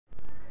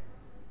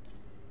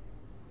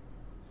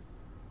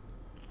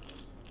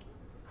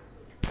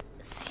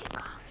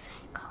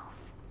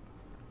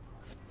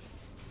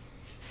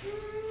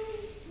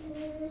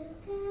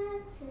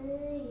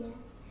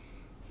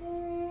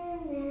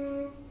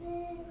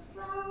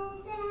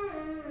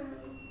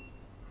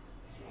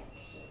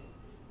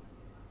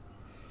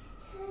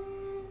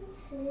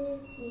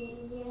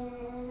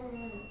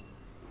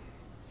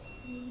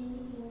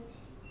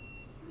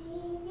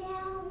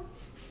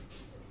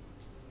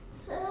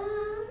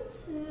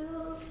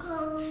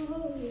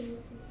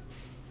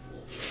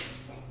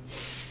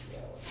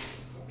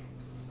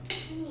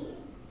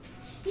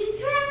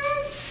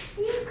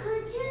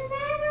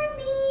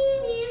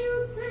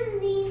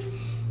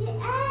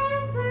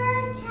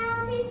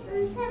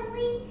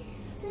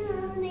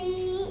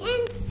sunny,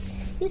 and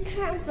you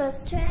travel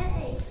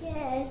straight,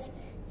 yes.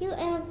 You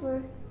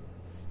ever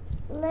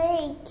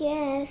late,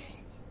 yes.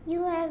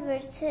 You ever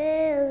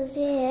choose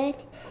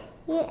it.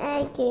 You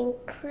acting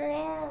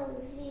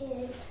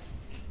crazy.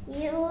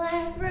 You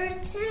ever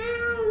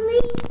tell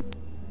me.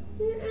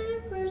 You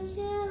ever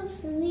tell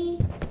me.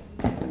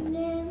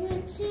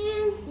 Never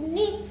tell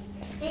me.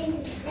 And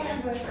you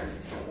ever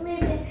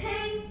live it.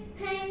 Hey.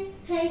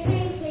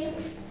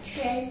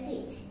 Trace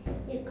it.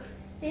 You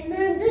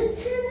another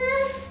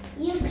tunnel.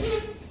 You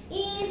can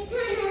eat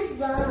tennis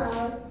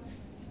ball.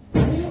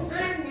 You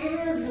are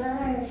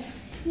never.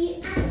 You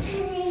are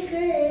turning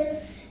groove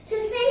to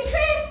sing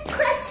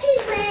crutchy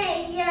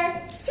layer.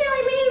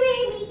 Jelly me,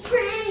 baby,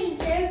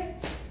 crazy.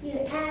 You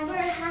ever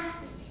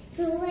have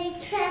to like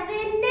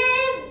travel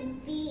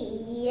Navy,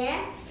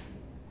 yeah?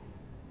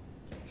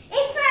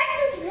 It's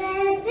versus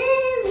red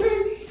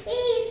balloon.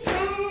 It's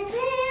red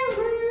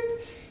balloon.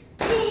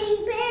 Pink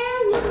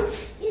balloon.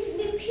 It's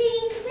the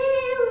pink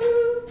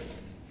balloon.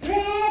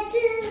 Red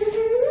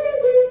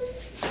balloon.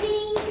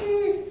 Pink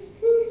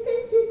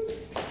balloon.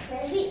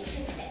 Crazy.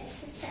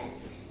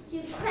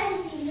 You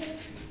crazy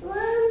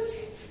balloons.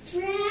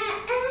 Red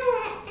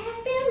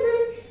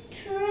balloon.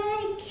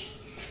 Track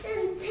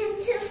and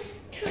tattoo.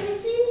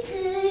 Tracing to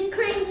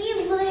cranky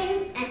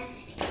loop. And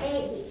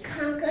baby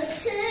conquer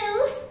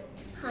tooth.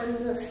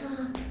 Conquer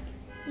song.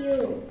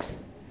 You.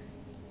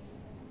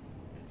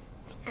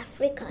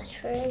 Africa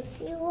trace,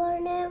 you are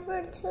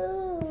never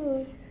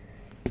to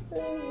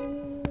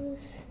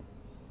lose.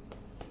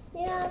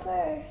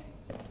 Never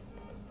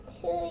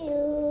to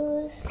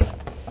use.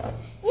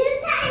 You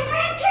time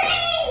for a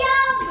trio,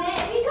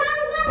 baby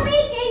Congo,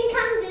 weekend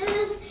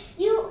Congoos.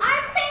 You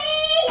are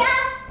Priya,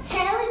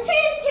 telling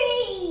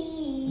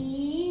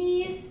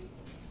trees.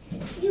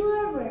 You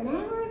are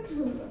never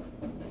Congo.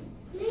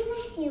 Never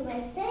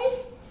USA.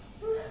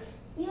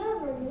 You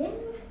are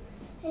never,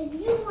 and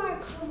you are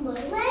Congo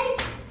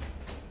late.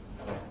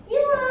 You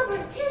are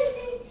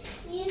Tennessee.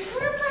 You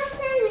come from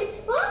San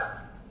Expo.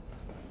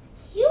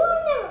 You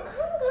are never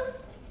Congo.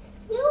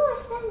 You are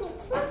San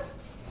Expo.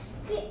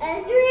 The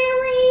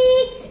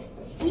Adrileaks.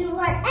 You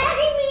are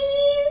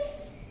enemies.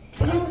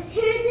 You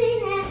heard in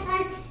that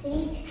heart.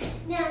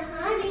 No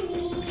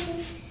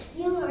honeys.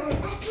 You are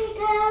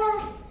Africa.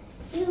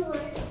 You are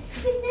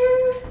Africa.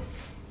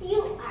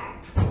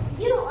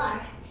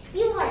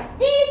 You are.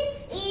 This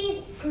is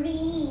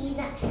green.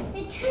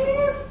 The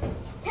truth.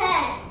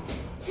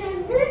 To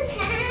the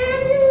town.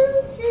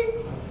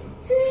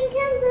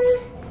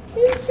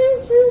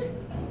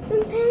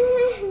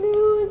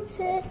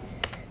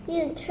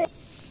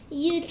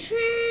 You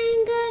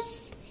triangles,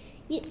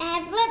 you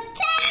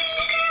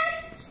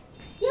advertise,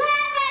 you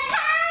ever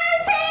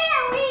country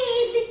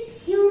lead,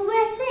 you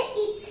were say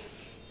it.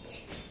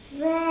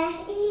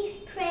 Red is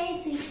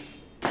crazy,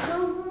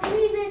 don't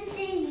believe it's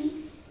crazy.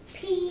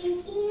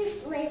 Pink is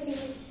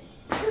lazy,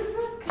 to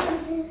the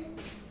country.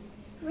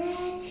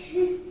 Red,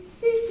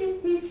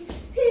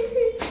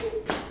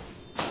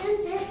 and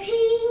the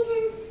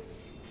pink.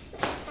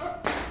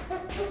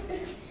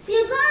 You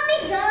got me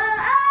go.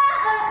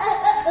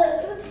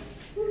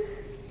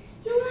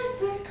 You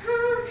ever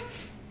come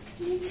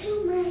into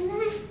my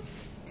life?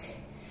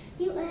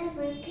 You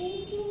ever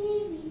catching me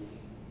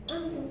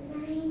on the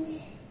line?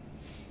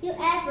 You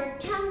ever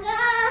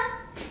tango?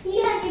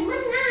 You ever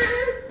mana?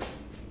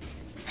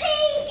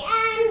 Pink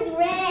and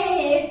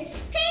red.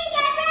 Pink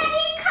and red,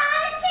 you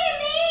country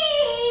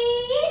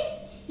meat.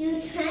 You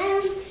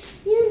trans,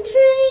 you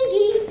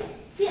drinking.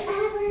 You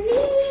ever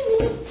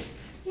need?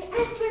 You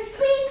ever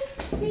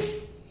crazy?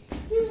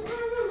 You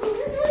ever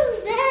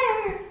loser?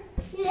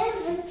 You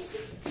ever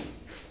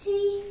see?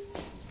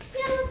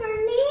 You ever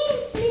need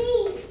me?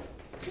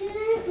 You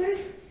ever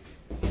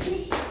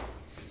see?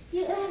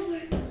 You ever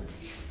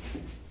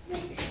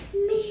like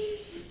me?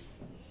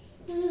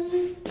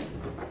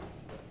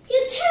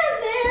 You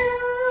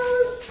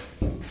travels.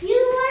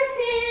 You are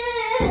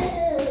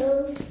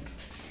filled.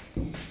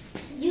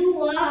 You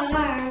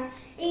are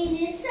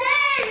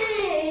innocent.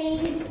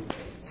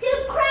 You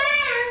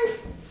crown.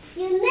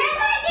 You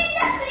never get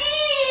the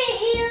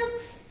feel.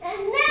 I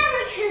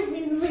never can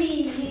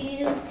believe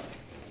you.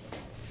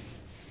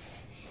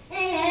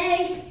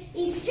 Hey,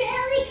 it's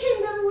really can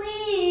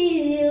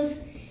believe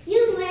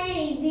you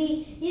made me.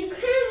 You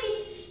cry me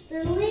to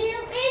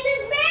live in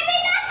this baby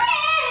not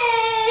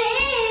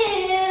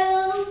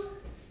real.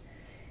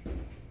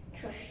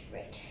 Trust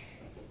it.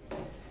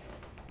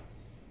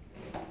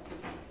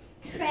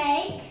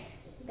 Track,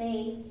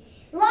 babe.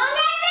 Long